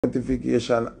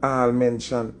notification all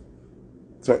mention.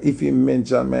 So if he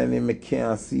mention my name, I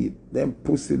can't see it. Them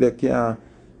pussy they can't,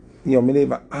 me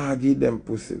never argue them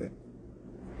pussy them.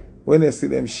 When I see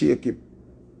them shake it,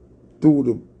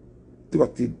 do the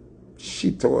dirty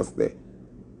shit house there.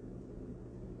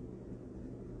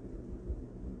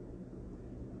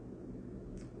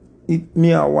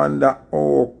 Me I wonder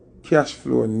how cash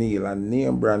flow Neil and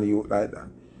name brand you like that.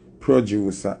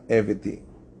 Producer, everything.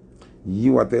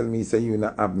 You are tell me say you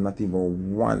not have not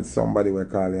even one somebody will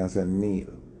call you and say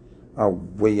Neil.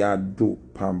 Where you do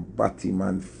pan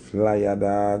Batman flyer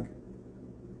dog.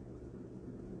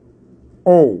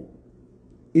 Oh,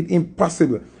 it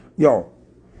impossible. Yo,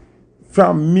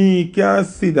 from me can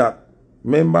see that.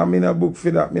 Remember me in a book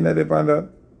for that, me not depend that.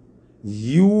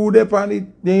 You depend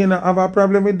it, then you not have a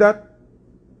problem with that.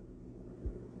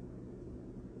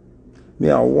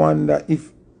 Me I wonder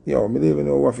if me don't even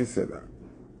know what he said that.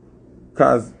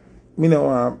 Cause me no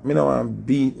want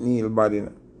beat Neil body.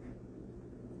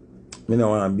 Me no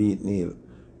want beat Neil.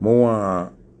 Me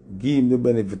want give him the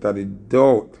benefit of the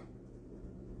doubt.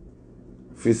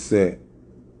 If he say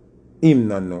him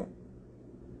no know.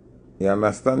 You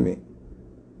understand me?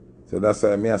 So that's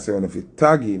why I say if you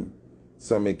tag him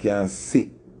so me can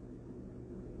see.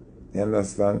 You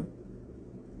understand?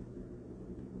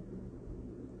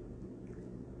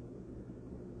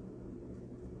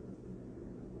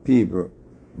 People,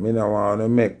 me no want to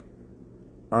make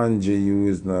Angie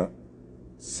use no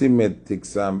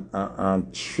symmetrics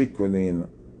and trickery.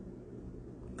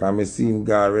 Because I see him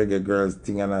got reggae girls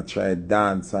thing and I try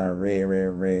dance and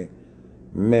ray.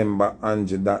 Remember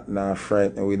Angie that now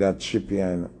frightened with that trippy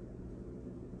and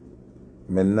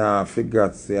me now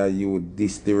forgot say you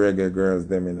diss the reggae girls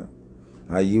them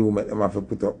and you make them have to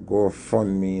put up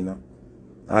GoFundMe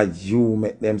and you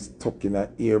make them stuck in an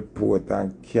airport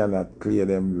and cannot clear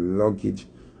them luggage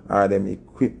or them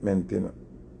equipment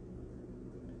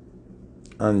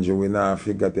Andrew we now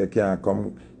figure they can't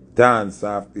come dance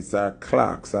off this or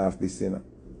clocks off this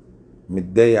Me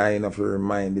there enough to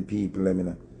remind the people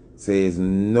them say it's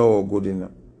no good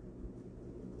enough.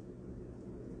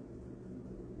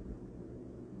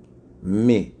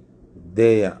 Me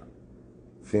there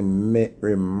for me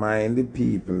remind the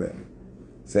people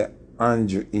say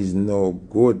Andrew is no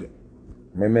good.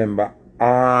 Remember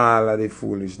all of the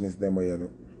foolishness them what you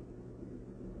do.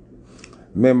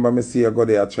 Remember me see you go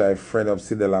there try friend up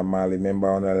Sidela Mali. Remember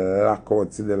on a lock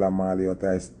out Sidela Mali out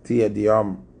a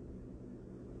stadium.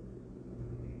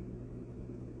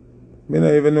 Me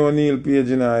don't even know Neil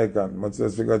page in the icon. But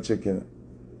just figure checking.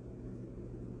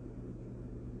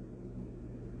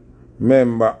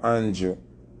 Remember Andrew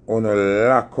on a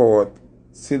lock out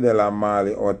Sidela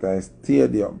Mali out a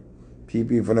stadium.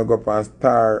 People if you go up on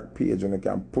star page and you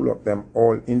can pull up them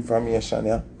all information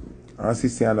yeah. And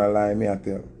see on the line me I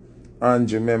tell.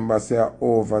 And remember say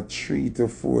over 3 to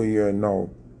 4 years now.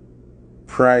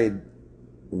 Pride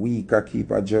week I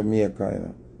keep a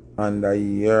Jamaica and a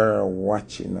year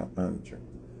watching Andrew.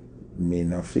 Me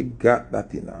not forget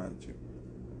that Andrew.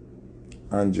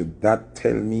 Andrew, that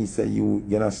tell me say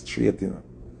you're not straight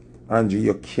Andrew,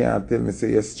 you can't tell me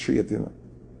say you're straight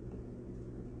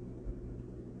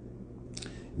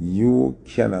You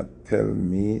cannot tell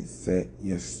me say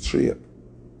you're straight.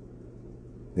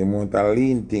 The amount of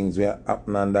lean things will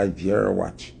happen on that year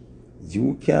watch.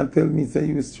 You can't tell me say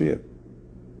you straight.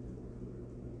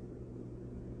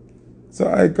 So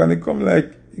I can come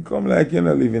like you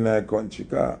know live in a country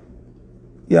car.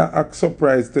 Yeah, I'm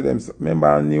surprised to them.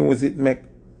 Remember news it make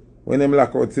when them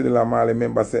lock out Sidela Mali,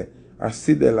 remember say a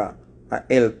Sidela a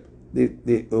help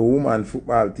the woman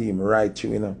football team right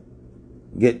you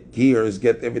get gears,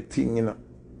 get everything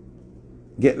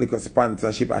get like a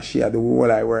sponsorship as she had the whole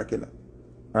I work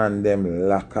and them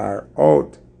lock her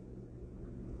out.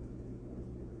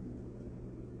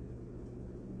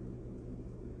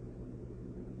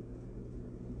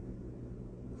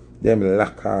 Them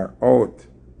lock her out.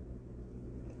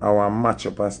 Our match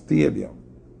up a stadium.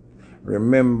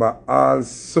 Remember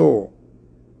also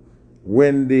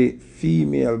when the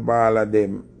female baller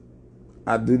them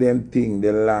I do them thing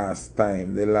the last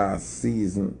time, the last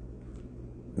season.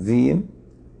 Zine?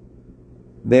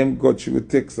 Them go through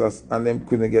Texas and them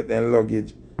couldn't get their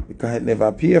luggage because it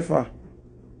never pay for.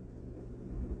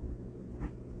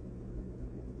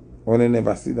 Or they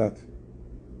never see that.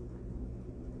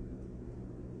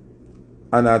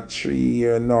 And a 3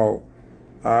 year now,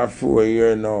 or 4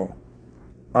 year now,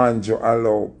 Andrew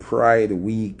allow Pride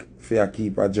Week for you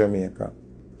keep a Jamaica.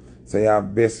 So you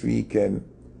have Best Weekend,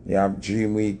 you have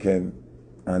Dream Weekend,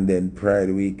 and then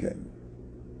Pride Weekend.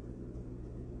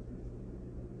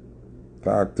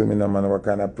 Talk to me now, man. What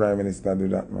kind of Prime Minister do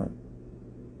that, man?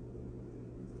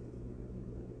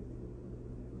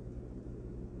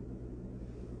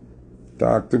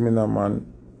 Talk to me now, man.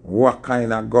 What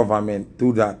kind of government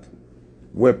do that?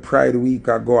 Where Pride Week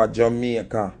I go at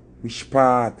Jamaica? Which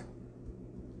part?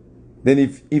 Then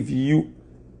if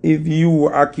you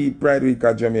are keep Pride Week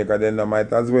at Jamaica, then I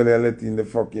might as well let in the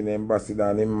fucking ambassador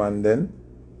and him man then.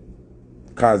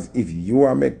 Cause if you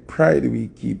are make Pride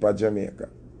Week keep at Jamaica,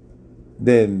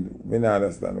 then me not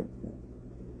understand.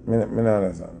 Me not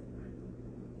understand.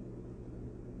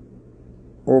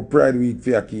 Or Pride Week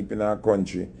for keep in our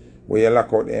country where you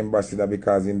lock out the ambassador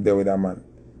because him there with a man.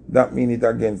 That means it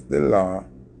against the law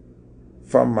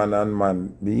for man and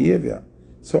man behavior.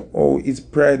 So how is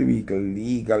Pride Week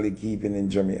legally keeping in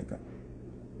Jamaica?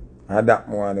 And that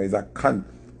one is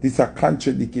this a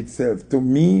contradict itself. To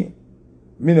me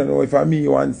don't know if I me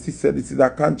one sister this is a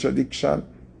contradiction.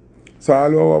 So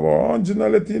all over Andrew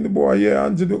let in the boy, yeah,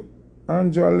 Andrew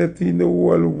let in the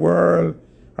whole world.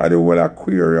 And the whole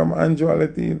aquarium, Andrew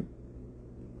let in.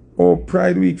 Oh,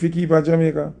 Pride Week for keep at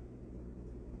Jamaica.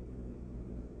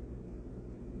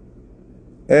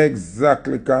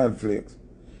 Exactly, conflicts.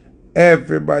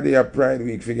 Everybody at Pride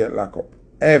Week for get locked up.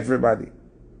 Everybody.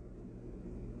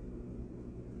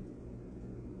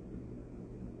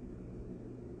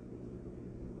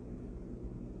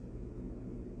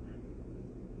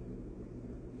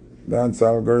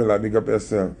 Dancehall gorilla, big up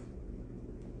yourself.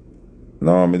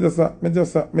 No, me just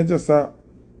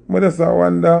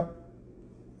wonder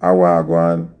how I go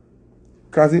on.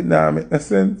 Cause it now make no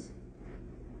sense.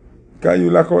 Cause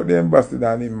you lock out the ambassador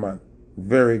and him man.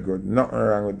 Very good. Nothing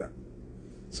wrong with that.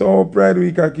 So Pride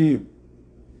Week I keep.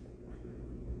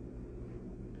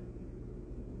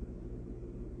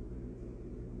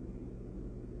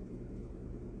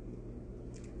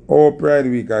 Oh, Pride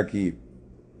Week I keep.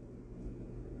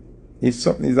 If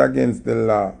something is against the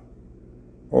law,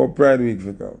 oh, Pride Week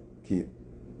we keep.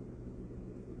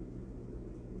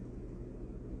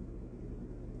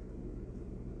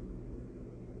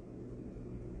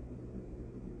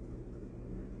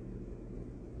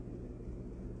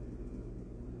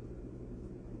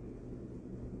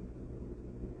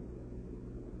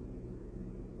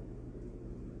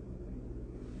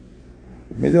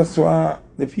 Me just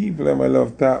want the people that I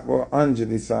love talk about Andrew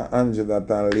this and Andrew that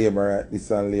and labor right this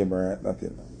and labor right that. You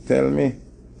know. Tell me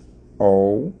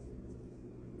how,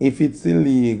 if it's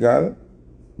illegal,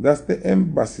 that's the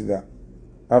ambassador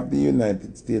of the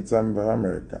United States of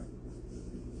America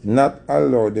not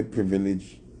allow the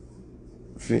privilege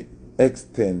to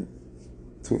extend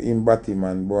to him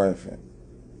Batman boyfriend.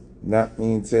 That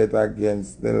means it's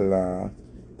against the law,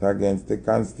 it's against the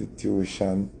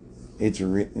Constitution. It's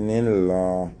written in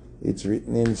law. It's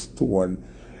written in stone.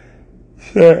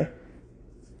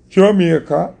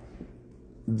 Jamaica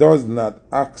does not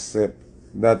accept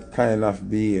that kind of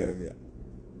behavior.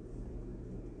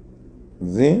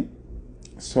 See?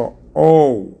 So,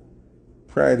 oh,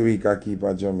 Pride Week I keep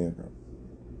at Jamaica.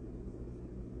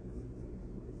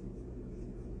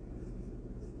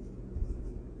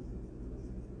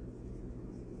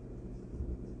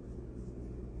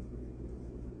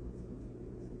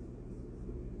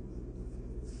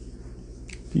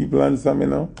 People answer me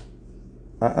now.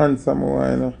 I answer me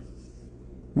why now.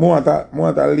 More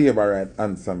a Labour right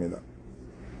answer me now.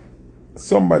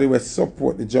 Somebody will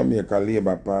support the Jamaica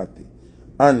Labour Party.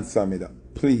 Answer me that.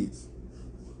 Please.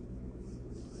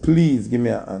 Please give me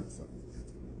an answer.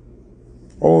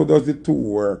 How does the two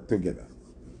work together?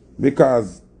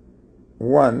 Because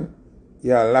one,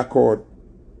 you lock out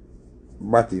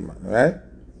Batman, right?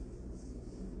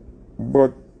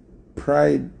 But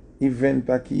Pride event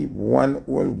I keep one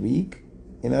whole week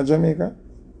in a Jamaica?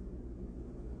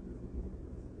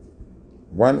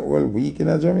 One whole week in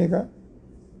a Jamaica?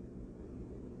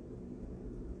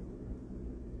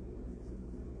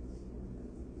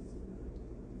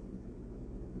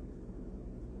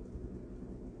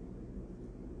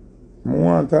 I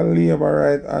want a Labour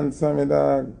right answer me,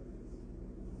 dog.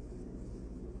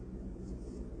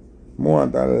 I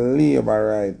want a Labour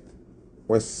right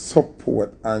we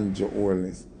support Andrew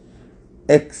Holness.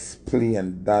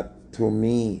 Explain that to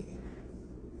me.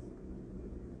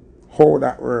 How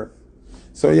that work?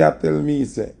 So you tell me,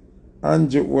 say,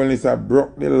 Andrew Holness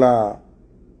broke the law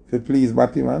to please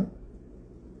Batman?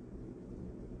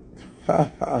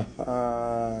 Ha ha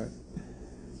ha.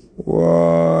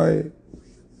 Why?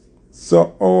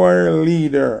 So our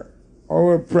leader,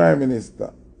 our prime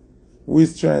minister, who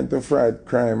is trying to fight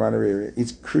crime and rape,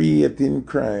 is creating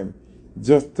crime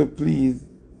just to please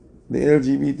the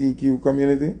LGBTQ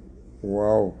community?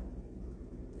 Wow.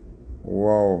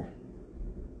 Wow.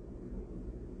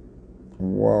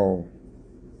 Wow.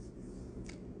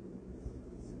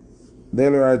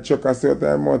 Delaware Chuck a certain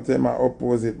amount of time I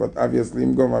oppose it, but obviously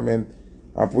in government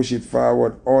and push it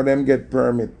forward. All them get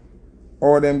permit.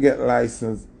 All them get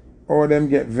license. All them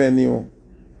get venue.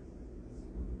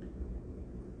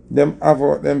 Them have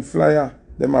out them flyer.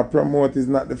 Them a promote is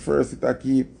not the first it a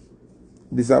keep.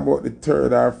 This about the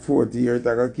third or fourth year it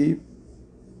a keep.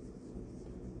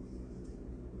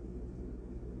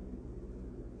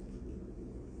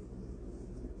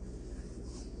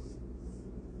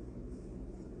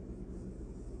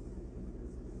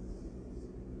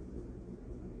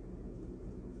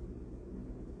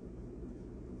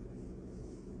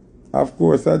 Of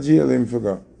course, I jail him for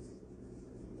go.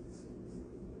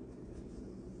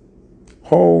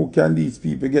 How can these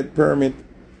people get permit?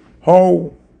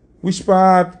 How? Which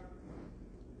part?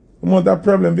 What a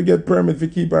problem to get permit to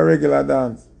keep a regular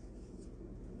dance?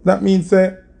 That means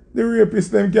the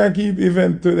rapists them can keep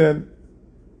event to them.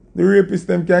 The rapists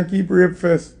them can keep rape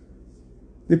fest.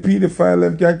 The pedophile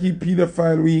them can keep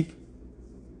pedophile week.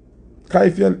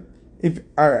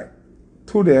 Alright,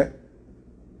 today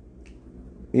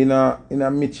in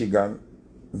a Michigan,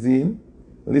 Zine,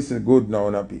 listen good now,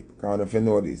 now people, because if you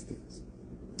know these things.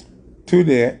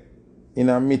 Today in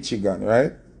a Michigan,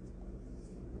 right?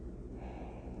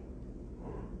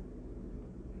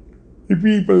 The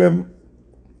people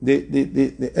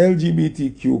the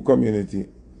LGBTQ community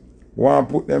want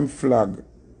to put them flag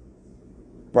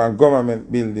for a government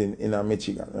building in a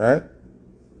Michigan, right?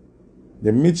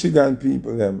 The Michigan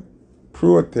people them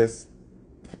protest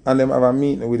and them have a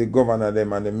meeting with the governor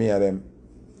them and the mayor them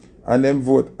and them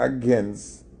vote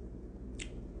against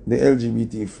the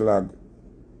LGBT flag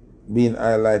being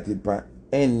highlighted by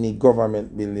any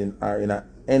government building or in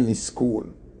any school.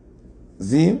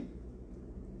 See?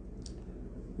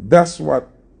 That's what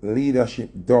leadership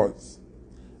does.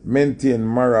 Maintain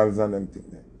morals and them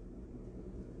things.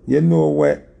 You know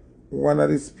what one of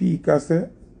the speakers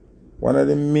said? One of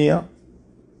the mayor?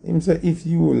 Him say if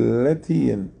you let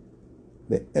in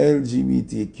the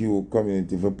LGBTQ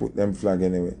community for put them flag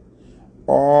anyway,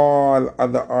 all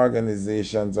other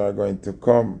organizations are going to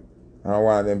come and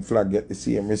want them flag get the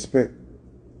same respect.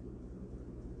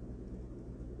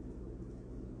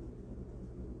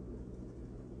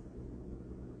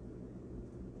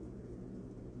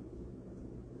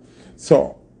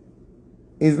 So,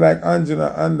 it's like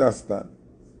Angela understand.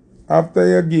 After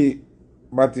you give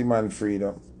Batman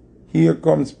freedom, here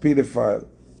comes pedophile,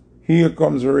 here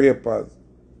comes rapers,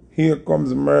 here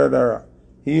comes murderer,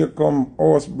 here comes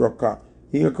housebreaker,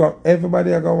 here comes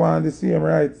everybody are going to want the same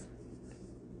rights.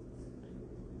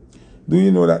 Do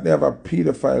you know that they have a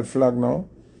pedophile flag now?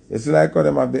 It's like how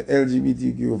them have the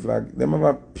LGBTQ flag. Them have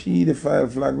a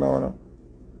pedophile flag now. No?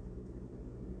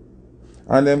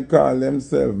 And them call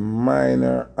themselves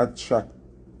minor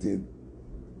attracted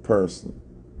person.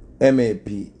 MAP,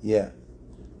 yeah.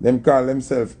 Them call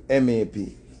themselves MAP.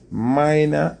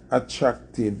 Minor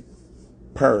attracted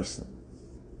person.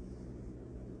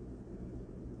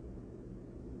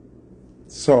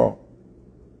 So,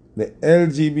 the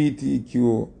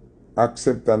LGBTQ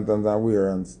acceptance and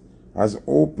awareness has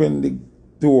opened the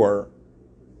door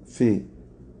for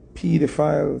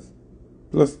pedophiles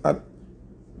plus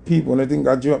people. When I think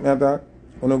I joke me at that,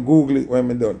 when I Google it when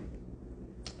I'm done.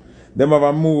 Them have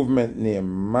a movement named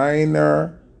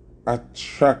Minor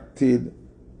Attracted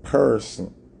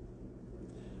Person.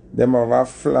 Them have a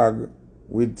flag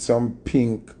with some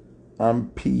pink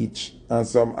and peach and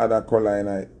some other color in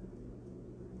it.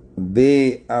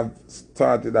 They have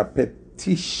started a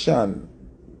petition,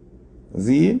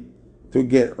 see, to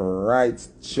get rights.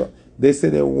 They say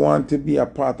they want to be a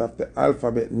part of the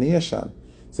alphabet nation.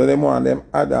 So they want them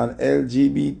add an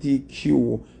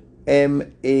LGBTQ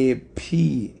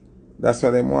MAP. That's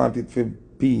what they want it to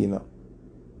be, you know.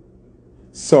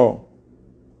 So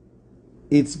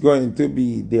it's going to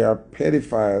be they are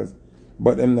pedophiles,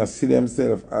 but them not see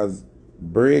themselves as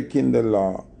breaking the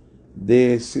law.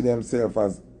 They see themselves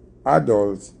as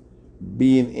adults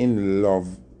being in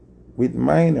love with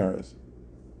minors.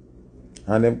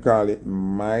 And them call it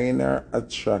minor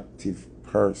attractive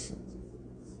persons.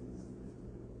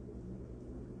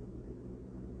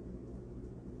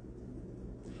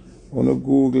 Wanna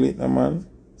Google it, man?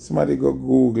 Somebody go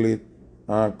Google it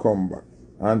and come back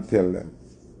and tell them.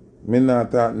 Me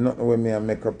not talk nothing when me a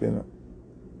make up, you know.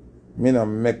 Me not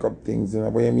make up things, you know.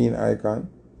 What you mean, I can?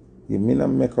 You me not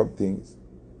make up things.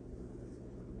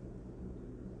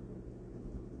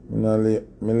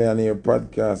 Millionaire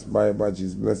podcast buy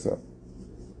badges, bless up.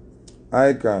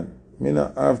 I can. Me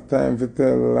not have time to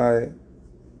tell a lie.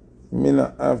 Me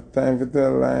not have time to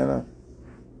tell a lie, you know.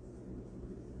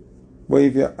 But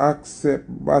if you accept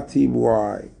Batty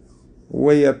boy,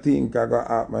 what you think I gonna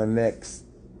happen next?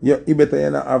 You better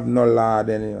you not have no law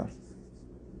then, you know.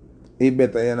 it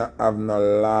better you not have no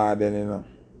law then, you know.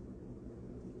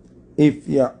 If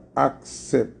you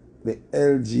accept the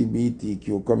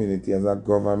LGBTQ community as a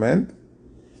government,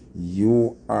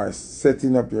 you are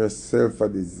setting up yourself for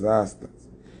disasters.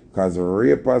 Because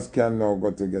rapists can now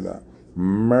go together.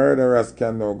 Murderers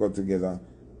can now go together.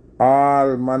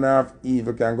 All manner of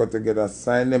evil can go together.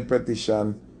 Sign them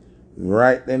petition.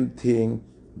 Write them thing.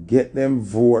 Get them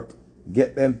vote.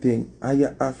 Get them thing. And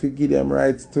you have to give them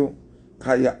rights too.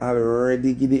 Because you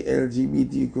already give the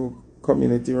LGBTQ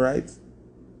community rights.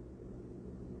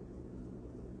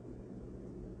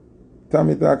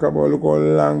 Tommy talk about look how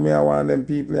long me I want them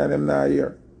people and them not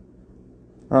here.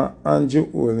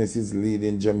 Andrew Holness is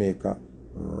leading Jamaica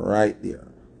right there.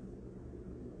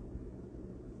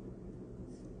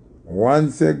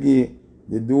 Once again,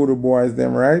 they do the boys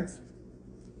them rights,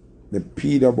 the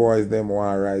Peter boys them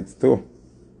want rights too.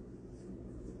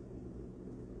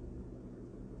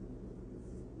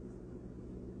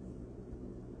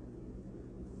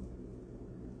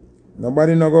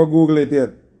 Nobody not go Google it yet.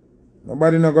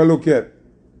 Nobody not go look yet.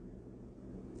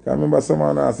 Can't remember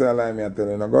someone now say like me I tell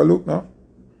you, not go look now.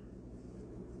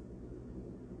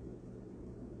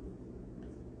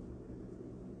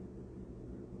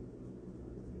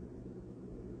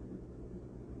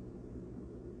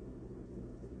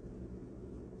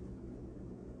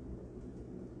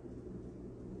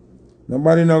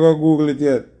 Nobody not go Google it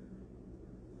yet.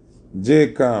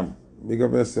 J-Cam, big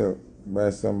up yourself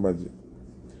by somebody.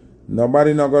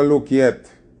 Nobody not go look yet.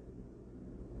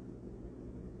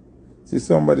 See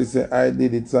somebody say I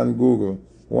did it on Google.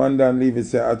 One dan leave it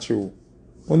say I true.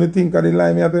 When you think of the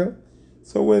lie me I tell?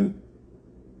 So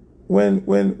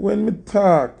when me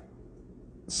talk,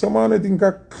 someone think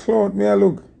I clout me I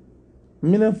look.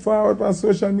 Me not forward on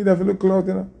social media for look clout,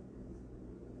 you know.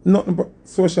 Nothing but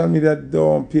social media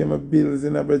don't pay my bills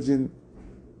in a virgin.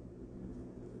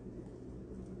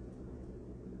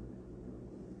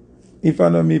 If I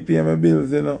know me pay my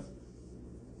bills, you know.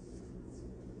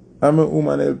 I'm a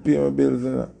woman help pay my bills, you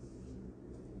know.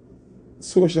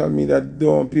 Social media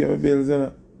don't pay my bills, you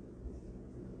know.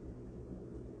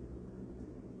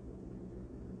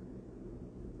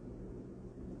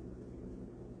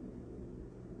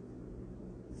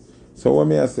 So what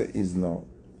may I say is now,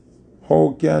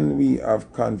 how can we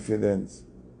have confidence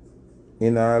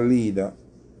in our leader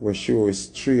we show is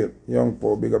straight, young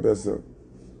Paul, big up yourself,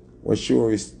 we show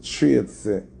is straight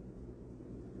say,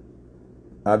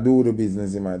 I do the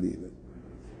business in my deal.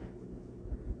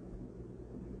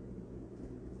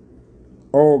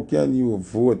 How can you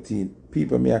vote in?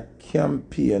 People may a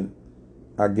campaign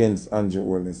against Andrew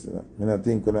Holness. I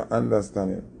think you don't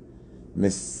understand it. Me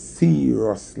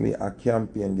seriously a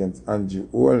campaign against Andrew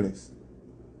Holness.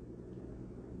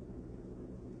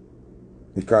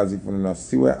 Because if you don't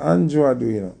see what Andrew do,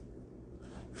 you know,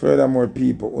 furthermore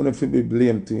people, you have to be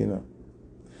blamed too, you know.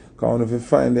 Because if you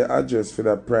find the address for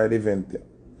that Pride event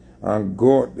and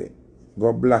go out there,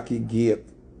 go Blackie Gate,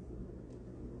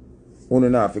 you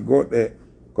don't have to go out there,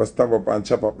 go stop up and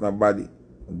chop up my body.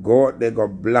 Go out there, go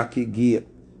Blackie Gate,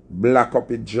 black up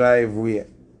the driveway.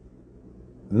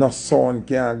 No sound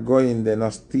can go in there, no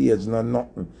stage, no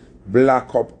nothing.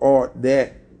 Black up out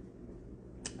there.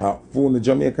 Foota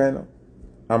Jamaica, you know.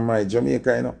 And my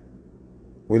Jamaica, you know.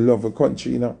 We love the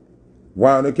country, you know.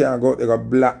 Why you can't go out there, go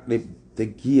black the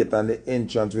gate and the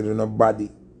entrance with no body.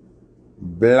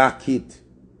 Black it.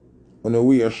 On the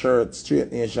wear shirt,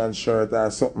 straight nation shirt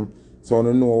or something. So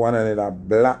you know one another.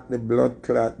 Black the blood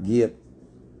clot gate.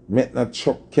 Make no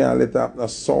truck can't let up no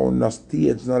sound, no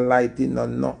stage, no lighting, no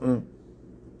nothing.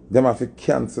 Them have to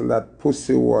cancel that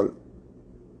pussy wall.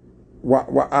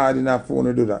 What hard enough for you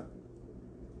to do that?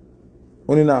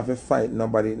 You don't have to fight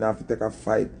nobody, you don't have to take a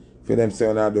fight for them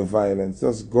saying they do violence.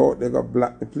 Just go out, they go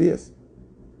block the place.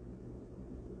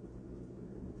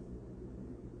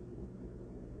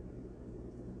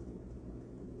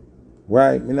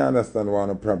 Why? I don't understand why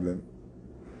no problem.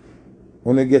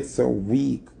 When you get so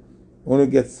weak, when you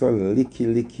get so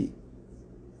licky,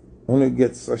 when you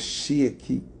get so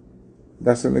shaky,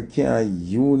 that's when you can't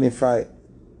unify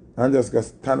and just go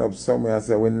stand up somewhere and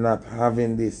say, we're not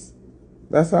having this.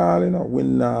 That's all, you know, we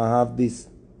not have this.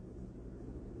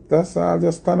 That's all,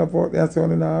 just stand up out there and say,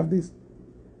 we not have this.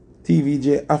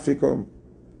 TVJ Africom,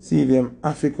 CVM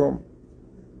Africom,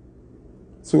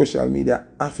 social media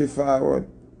Afri forward.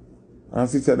 And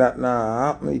she said that now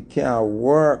happen, it can't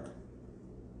work.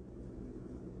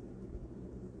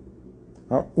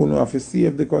 Uno have to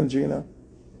save the country, you know.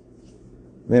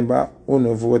 Remember,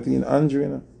 Uno vote in Andrew,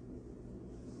 you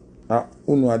know.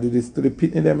 Uno do this to the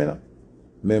pitney them, you know.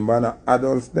 Remember, the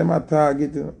adults, them are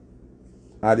target, you know.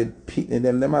 And the pitney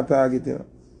them are target, you know.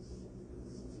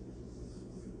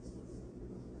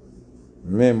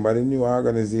 Remember the new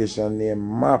organization named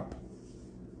MAP.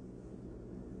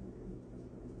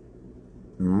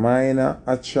 Minor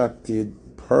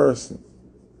Attracted Person.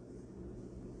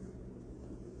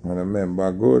 And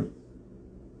remember good.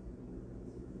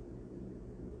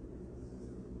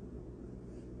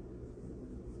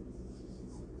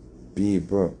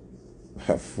 People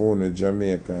have phone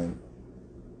Jamaica and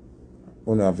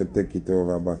you have to take it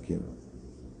over back in.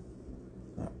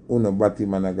 Uno batty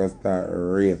man are gonna start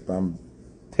rape and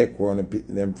take one of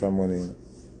them from money.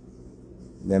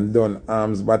 Them done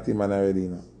arms batty man already.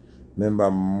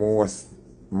 Remember most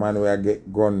man where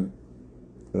get gun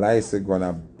license gun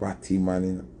a batty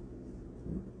man.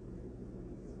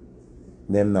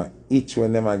 Them not each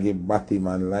one them a give batty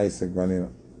man license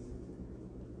gun.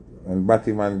 When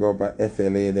batty man go up at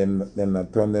FLA, them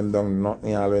not turn them down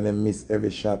nothing. All when them miss every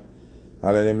shot,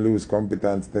 all when them lose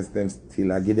competence test, them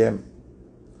still a give them.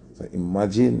 So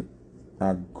imagine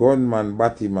a gunman,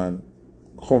 batty man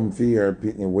come for your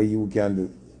pitney, what you can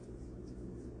do.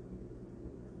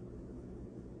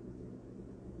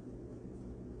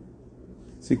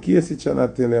 See, Casey Channel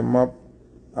tell them map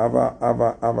have a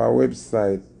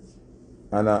website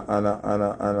and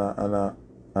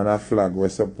a flag we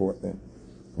support them.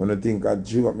 When you think I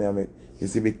joke me, I make, you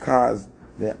see, because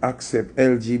they accept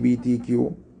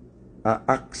LGBTQ and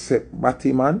accept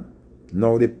batty man,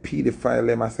 now the pedophile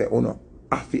them I say, oh no,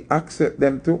 have to accept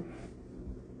them too.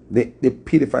 The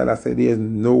pedophile I say there is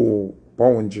no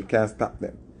boundary can stop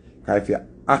them. Because if you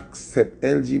accept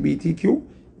LGBTQ,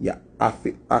 you have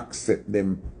to accept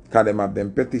them. Because them have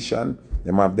them petition,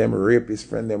 them have them rapist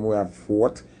friend, them who have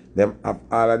fought, them have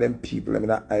all of them people them in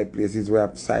the high places who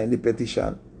have signed the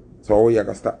petition. So how you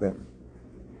can stop them?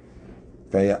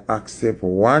 If you accept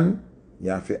one, you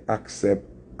have to accept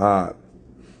all.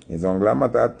 It's only a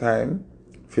matter of time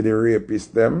for the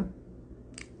rapists them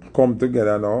come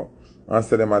together now and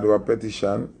say them do a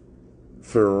petition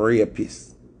for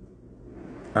rapists.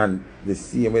 And the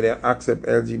same way they accept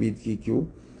LGBTQ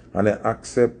and they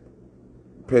accept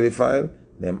pedophile,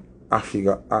 them have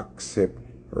to accept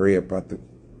rape too.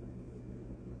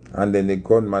 And then the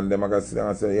gunman, them are going to sit down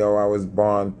and say, yo, I was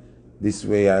born this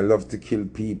way, I love to kill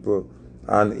people.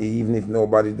 And even if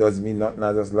nobody does me nothing,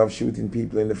 I just love shooting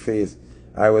people in the face.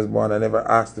 I was born, I never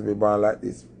asked to be born like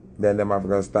this. Then them have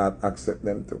to start accept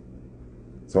them too.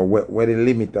 So where the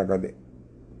limit are going to be?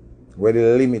 Where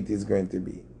the limit is going to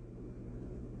be?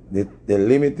 The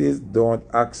limit is don't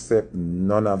accept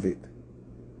none of it.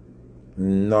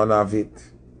 None of it.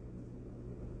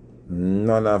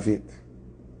 None of it.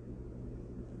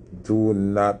 Do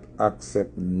not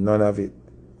accept none of it.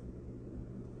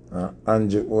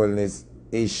 Andrew Holness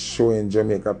is showing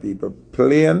Jamaica people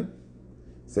plain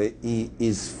say he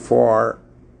is for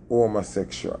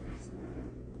homosexuals.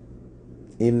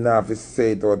 Him not have to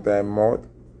say it out of mouth.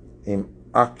 Him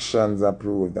actions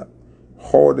approve that.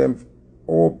 How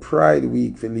Pride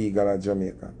Week for legal at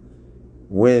Jamaica.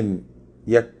 When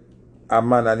a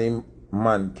man and him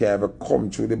man can ever come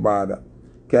through the border,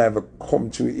 can ever come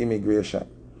through immigration.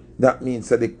 That means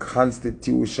that the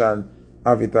Constitution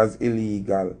have it as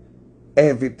illegal.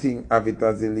 Everything have it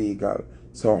as illegal.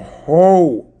 So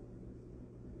how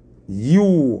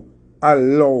you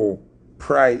allow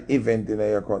pride event in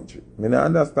your country? I mean, I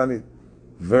understand it.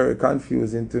 Very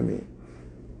confusing to me.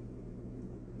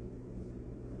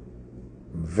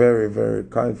 Very, very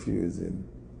confusing.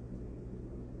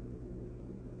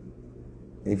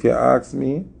 If you ask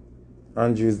me,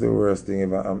 Andrew is the worst thing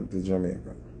ever happened to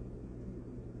Jamaica.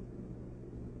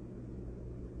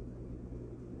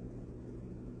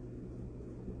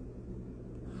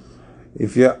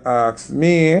 If you ask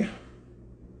me,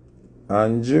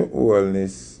 Andrew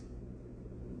Holness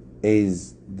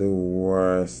is the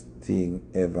worst thing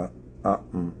ever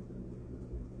happened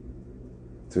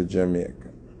to Jamaica.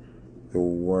 The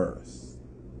worst.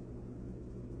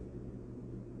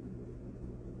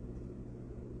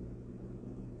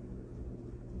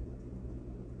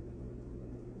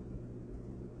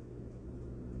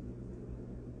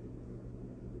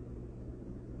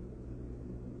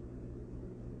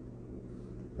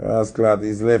 That's glad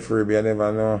his left rib, you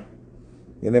never know.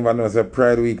 You never know, it's a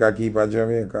Pride Week I keep at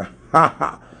Jamaica.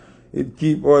 It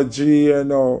keep about 3 years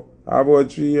now.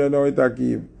 About 3 years now it a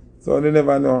keep. So you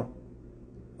never know.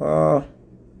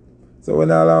 So when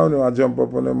I allow you, I jump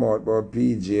up on the mouth about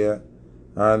PJ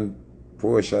and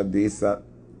Portia this and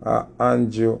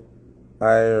Andrew,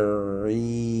 I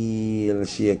real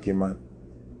shaky man.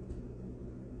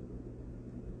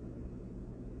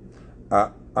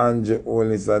 Andrew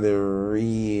Holness are the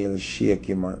real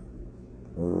shaky man.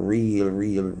 Real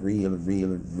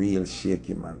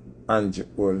shaky man. Andrew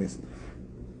Holness.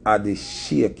 are the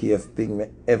shakiest thing me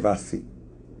ever see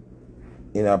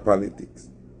in our politics.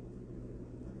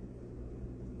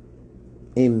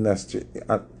 In the street.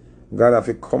 And God have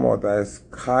to come out of the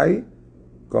sky,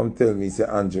 come tell me, say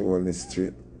Andrew hold the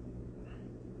street.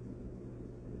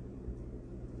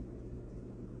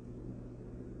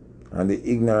 And the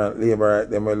ignorant labor,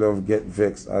 them will love get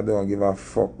vexed. I don't give a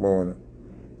fuck about it.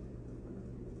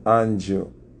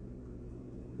 Andrew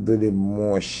do the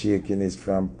most shakiness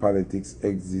from politics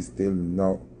exist till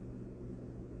now.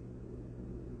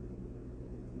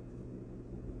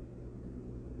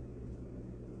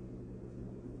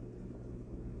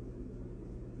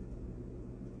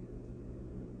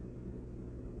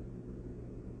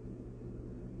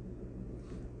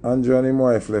 Andrew and him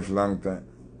wife left long time.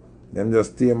 Them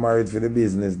just stay married for the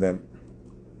business them.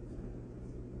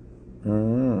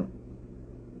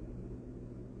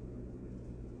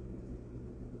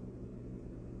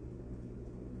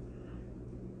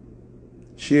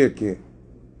 Shaky.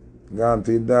 Gone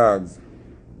to the dogs.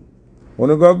 When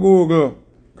you go Google,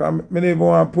 cause me never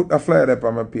want to put a flyer up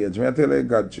on my page. Me I tell you I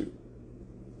got you.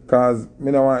 Cause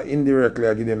me don't want indirectly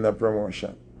I give them the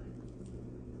promotion.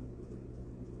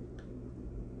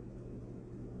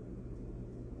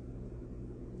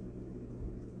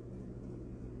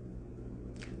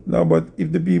 No, but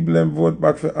if the people then vote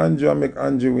back for Andrew and make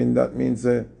Andrew win, that means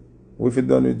we've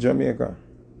done with Jamaica.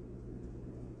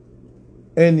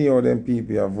 Any of them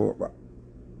people have vote back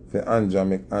for Andrew and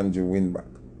make Andrew win back.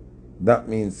 That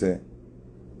means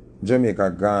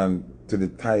Jamaica gone to the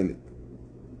toilet.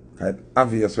 It's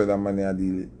obvious where that money are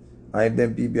dealing. And if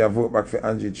them people have vote back for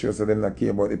Andrew, sure, so them not care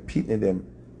about the people them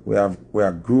we have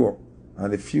grew up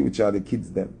and the future of the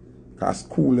kids them. Because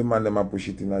school them and them are push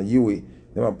it in a UE.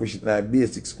 Them a push it in a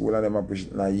basic school and them a push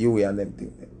it in a UE and them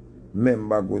thing.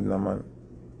 Remember good na man.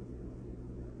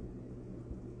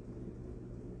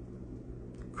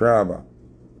 Crabber.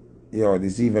 Yo,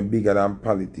 this is even bigger than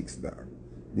politics, dog.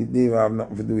 This don't have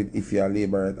nothing to do with if you're a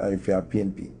laborer or if you're a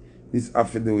PNP. This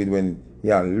have to do with when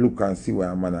you look and see where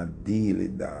a man a deal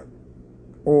with, dog.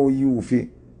 Oh, you feel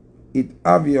it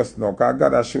obvious now, because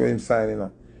God has shown him signing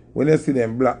now. When you see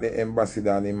them black the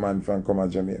ambassador and the man from come to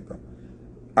Jamaica.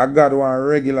 I got one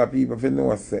regular people for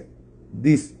know say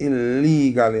this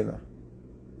illegal, you know.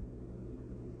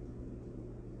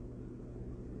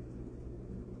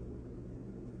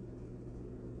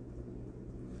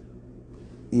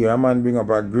 Here a man bring up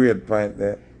a great point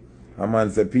there. A man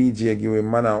say PJ give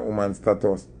him man and woman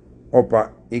status up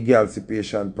at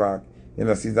emancipation park. You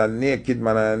know, see a naked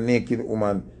man and a naked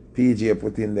woman PJ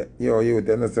put in there. Yo, you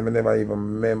tell us I never even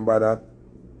remember that.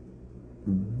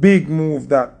 Big move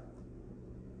that.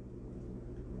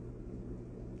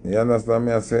 You understand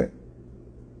me I say?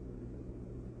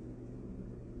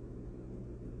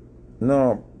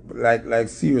 No, like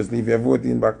seriously, if you're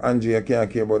voting back Angie, you can't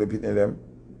care about the people them.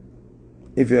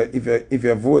 If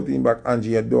you're voting back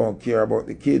Angie, you don't care about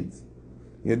the kids.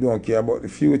 You don't care about the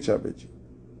future, bitch.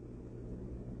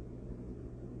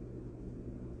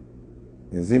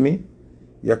 You see me?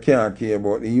 You can't care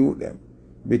about the youth them.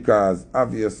 Because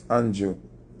obvious Andrew,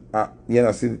 you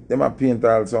know, see, them are paint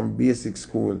all some basic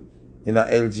school in a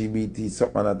LGBT,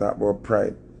 something like that about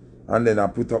pride. And then I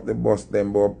put up the bus,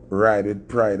 them about ride with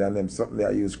pride, and them something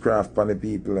they use craft for the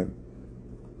people.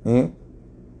 And,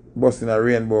 bus in a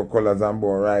rainbow colors and about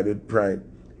ride with pride.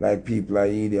 Like people are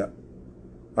idiot.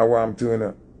 I want to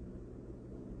know.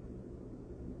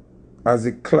 As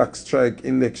the clock strike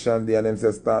election day and them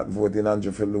say start voting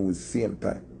Andrew for lose same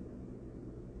time.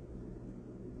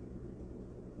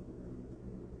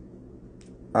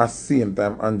 At same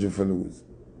time Andrew for lose.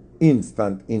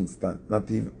 Instant.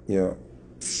 Not even, yeah.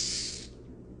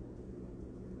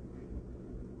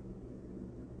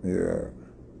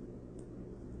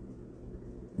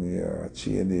 Yeah,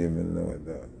 she didn't even know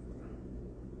that.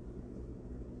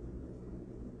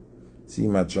 See,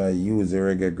 I try to use the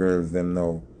reggae girls them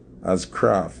now as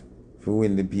craft for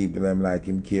win the people them like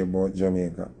him care about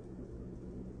Jamaica.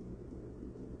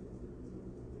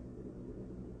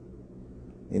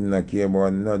 Him not care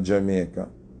about no Jamaica.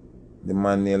 The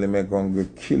man nearly make hungry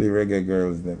kill the reggae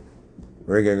girls them.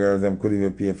 Reggae girls them could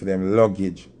even pay for them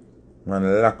luggage.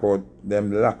 And lock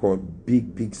out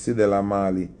big Sidela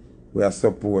Mali. We are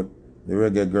support the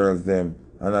reggae girls them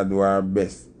and I do our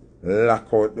best.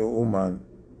 Lock out the woman.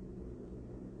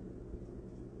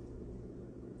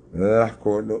 Lock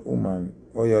out the woman.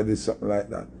 Oh, you do something like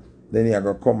that. Then you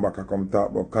go come back and come talk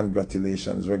about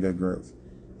congratulations, reggae girls.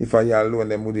 If I alone,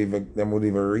 them would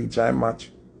even reach a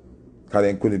match. Because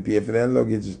they couldn't pay for their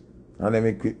luggage and them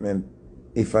equipment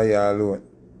if I alone.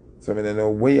 So I don't know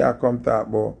where you come talk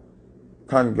about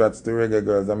congrats to reggae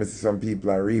girls. I see some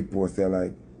people are repost, they're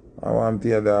like, I want to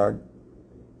hear, dog.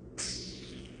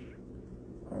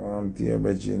 I want to hear,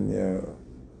 Virgin, yeah.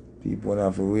 People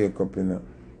have to wake up, you know.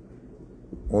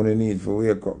 Only need to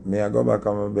wake up. May I go back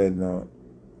on my bed now?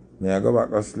 May I go back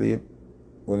to sleep?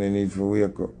 Only need to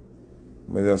wake up.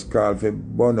 I just call for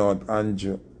burn out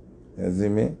Andrew. You see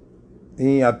me?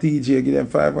 In a TJ give them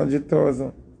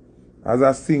 500,000 as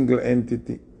a single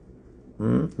entity.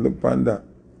 Look on that.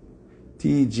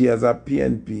 TG as a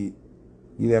PNP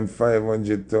give them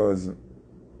 500,000.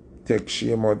 Take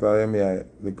shame out of them here.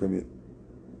 Look a bit.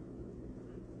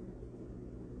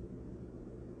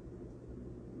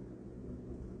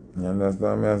 You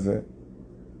understand me? I say?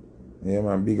 Yeah,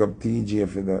 man, big up TJ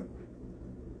for that.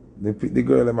 The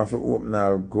girl them have to open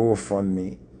our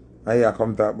GoFundMe. And you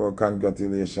come talk about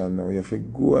congratulations now. You have to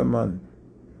go, man.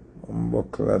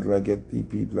 Unbuckle like you think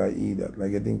people are idiot.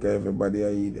 Like you think everybody are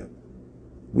idiot.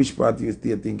 Which part you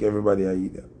still think everybody are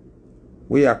idiot?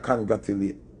 We are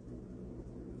congratulate.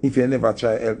 If you never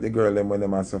try to help the girl them when they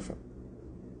are suffer.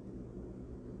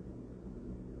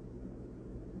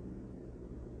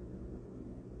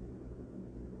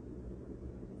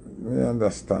 I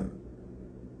understand.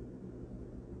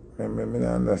 I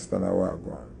understand how I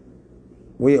go on.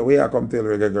 We are come tell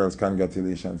reggae girls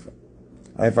congratulations.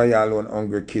 And if I alone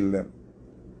hungry, kill them.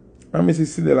 And Mrs.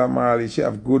 Sidela Marley, she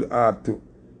have good heart too.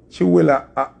 She will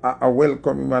a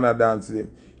welcoming man a dance with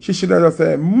him. She should have just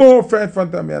said, more friend in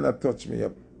front of me and not touch me,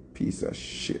 you piece of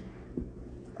shit.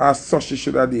 As such, she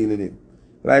should have deal with him.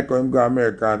 Like when him go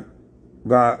America,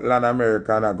 go land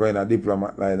America and go in a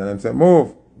diplomat line and then say,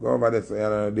 move, go over there so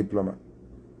you're a diplomat.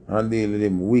 And deal with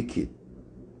him wicked.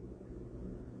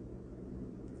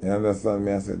 You understand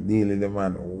me? I said, deal with the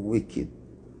man wicked.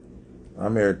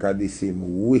 America this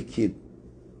him wicked.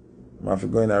 I have to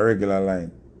go in a regular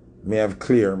line. Me have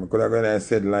clear. I could have gone in a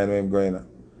said line where I'm going.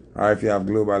 Or if you have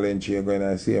global entry, you're going in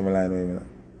a same line where I'm.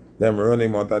 Them run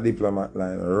him out a diplomat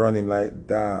line. Run him like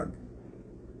dog.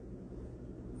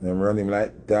 Them run him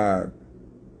like dog.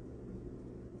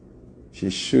 She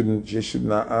shouldn't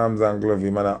have arms and glove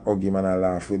him and hug him and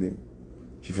laugh with him.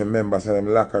 She remember so them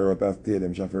lock her out and stay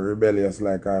them. She feel rebellious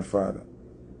like her father.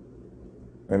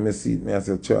 When I see it, I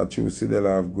say, true, see the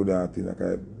law of good heart. Like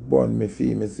I burn me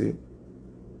feel, me see.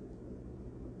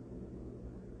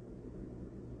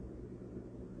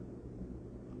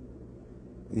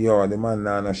 Yo, the man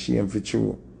not no shame for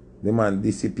true. The man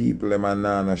diss the people, the man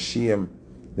not no shame.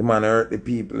 The man hurt the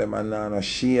people, the man not no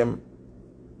shame.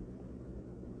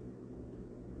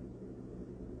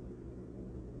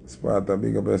 Sparta,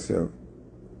 big up yourself.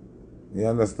 You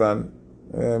understand?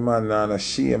 The man not no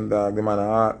shame, dog. The man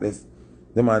heartless.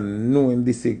 The man knowing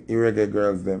this irregular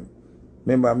girls them.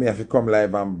 Remember me have to come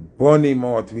live and burn him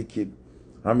out wicked.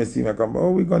 And me see me come,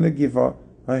 oh, we're gonna give her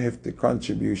a hefty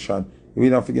contribution. We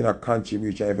don't forget a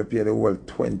contribution if you pay the whole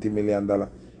 $20 million.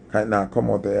 Can now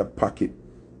come out of your pocket.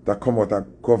 That come out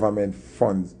of government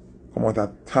funds. Come out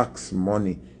of tax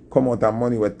money. Come out of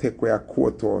money where take away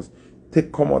quotas.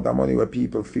 Come out of money where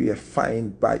people feel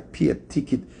fined by pay a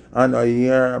ticket and a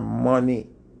year money.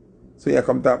 So you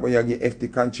come talk when you get hefty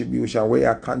contribution where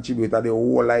you contribute at the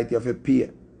whole light you have to pay.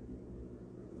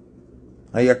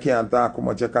 And you can't talk how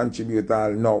much you contribute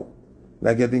all now.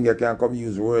 Like you think you can come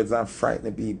use words and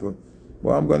frighten people.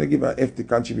 But I'm going to give a hefty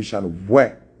contribution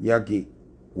where you get.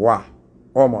 What?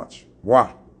 How much?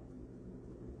 What?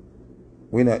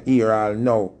 We not hear all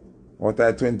now. Out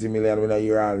of 20 million, we not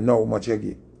hear all now how much you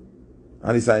get.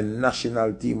 And it's a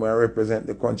national team where represent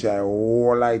the country. A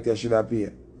whole light you should have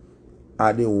paid.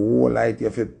 And the whole light you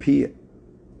have to pay.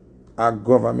 Our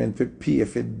government to pay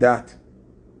for that.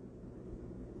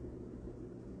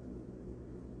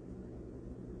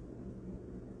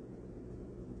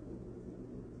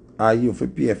 Are you for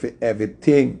pay for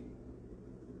everything?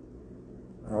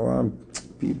 I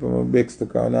want people begs to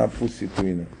call now pussy to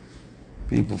you know.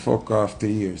 People fuck off to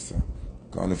here, so.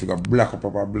 Because if you got black up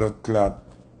a blood clot,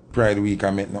 Pride Week I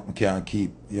make nothing can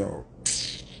keep. Yo.